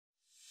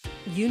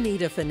You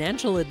need a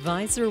financial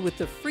advisor with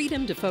the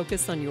freedom to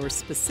focus on your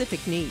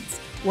specific needs.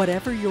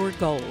 Whatever your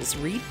goals,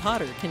 Reed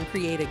Potter can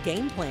create a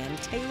game plan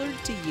tailored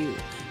to you.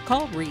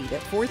 Call Reed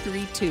at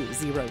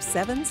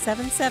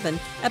 432-0777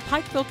 at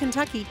Pikeville,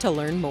 Kentucky to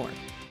learn more.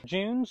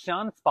 June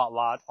shone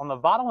spotlight on the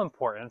vital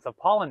importance of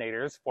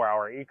pollinators for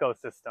our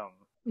ecosystem.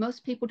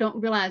 Most people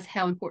don't realize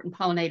how important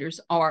pollinators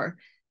are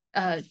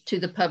to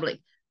the public.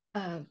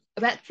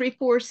 About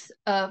 3/4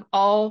 of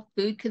all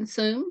food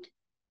consumed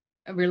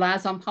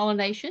relies on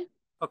pollination.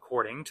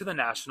 According to the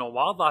National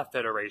Wildlife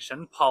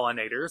Federation,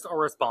 pollinators are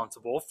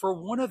responsible for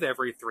 1 of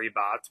every 3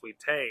 bites we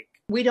take.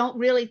 We don't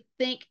really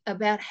think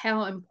about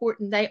how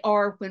important they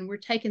are when we're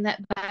taking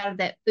that bite of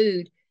that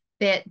food,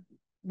 that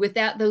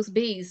without those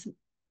bees,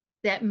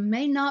 that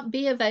may not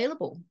be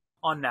available.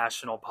 On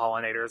National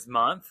Pollinators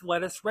Month,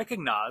 let us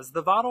recognize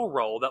the vital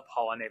role that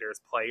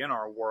pollinators play in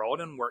our world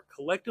and work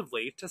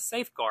collectively to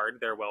safeguard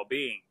their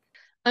well-being.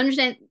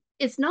 Understand,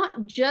 it's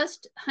not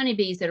just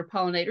honeybees that are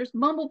pollinators.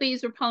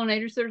 Bumblebees are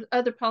pollinators. There's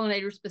other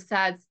pollinators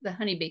besides the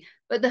honeybee,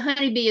 but the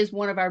honeybee is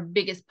one of our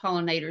biggest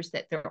pollinators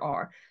that there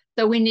are.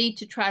 So we need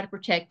to try to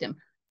protect them.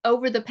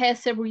 Over the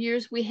past several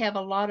years, we have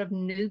a lot of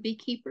new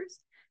beekeepers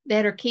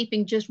that are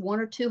keeping just 1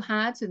 or 2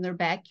 hives in their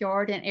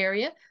backyard and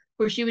area. Of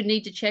course, you would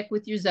need to check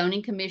with your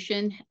zoning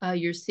commission,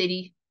 your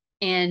city,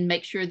 and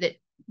make sure that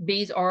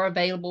bees are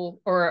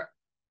available or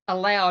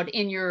allowed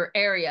in your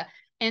area,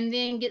 and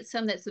then get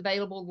some that's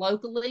available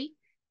locally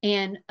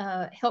and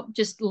help.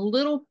 Just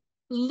little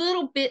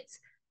bits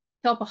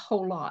help a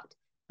whole lot.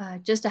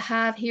 Just a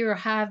hive here, a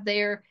hive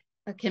there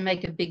can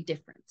make a big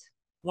difference.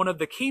 One of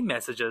the key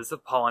messages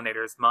of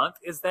Pollinators Month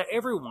is that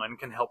everyone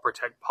can help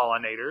protect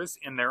pollinators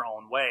in their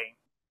own way.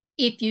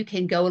 If you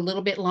can go a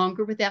little bit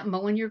longer without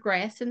mowing your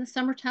grass in the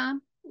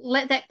summertime,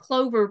 let that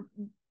clover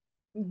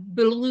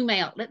bloom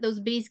out. Let those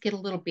bees get a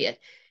little bit.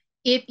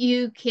 If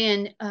you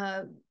can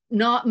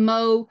not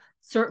mow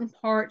certain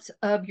parts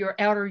of your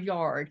outer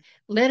yard,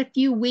 let a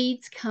few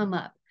weeds come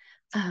up.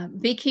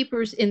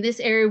 Beekeepers in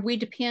this area, we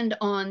depend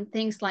on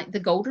things like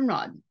the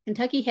goldenrod.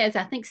 Kentucky has,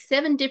 I think,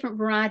 7 different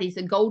varieties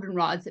of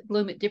goldenrods that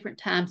bloom at different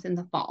times in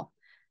the fall.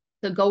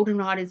 The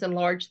goldenrod is a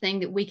large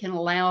thing that we can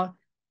allow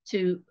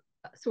to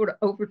sort of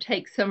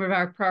overtake some of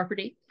our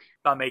property.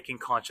 By making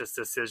conscious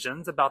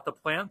decisions about the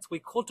plants we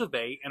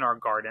cultivate in our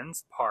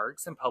gardens,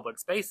 parks, and public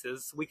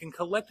spaces, we can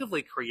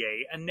collectively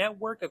create a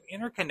network of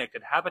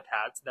interconnected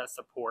habitats that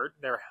support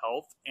their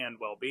health and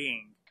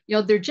well-being. You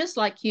know, they're just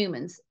like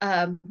humans.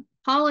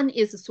 Pollen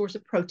is a source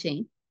of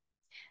protein,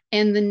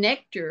 and the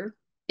nectar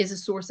is a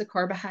source of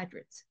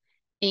carbohydrates.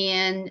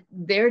 And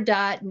their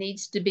diet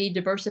needs to be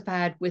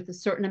diversified with a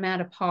certain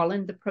amount of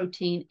pollen, the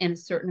protein, and a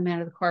certain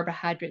amount of the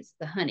carbohydrates,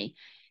 the honey.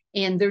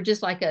 And they're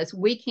just like us.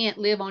 We can't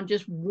live on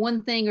just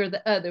one thing or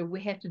the other.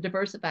 We have to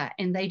diversify,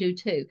 and they do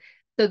too.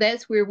 So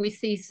that's where we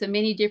see so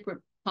many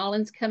different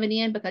pollens coming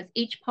in, because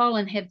each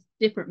pollen has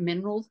different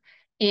minerals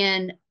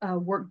and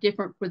work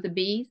different for the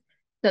bees.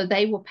 So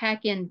they will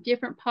pack in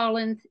different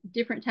pollens,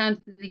 different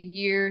times of the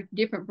year,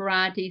 different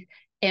varieties,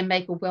 and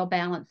make a well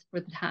balance for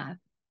the hive.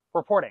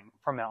 Reporting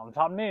from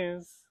Mountaintop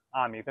News,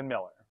 I'm Ethan Miller.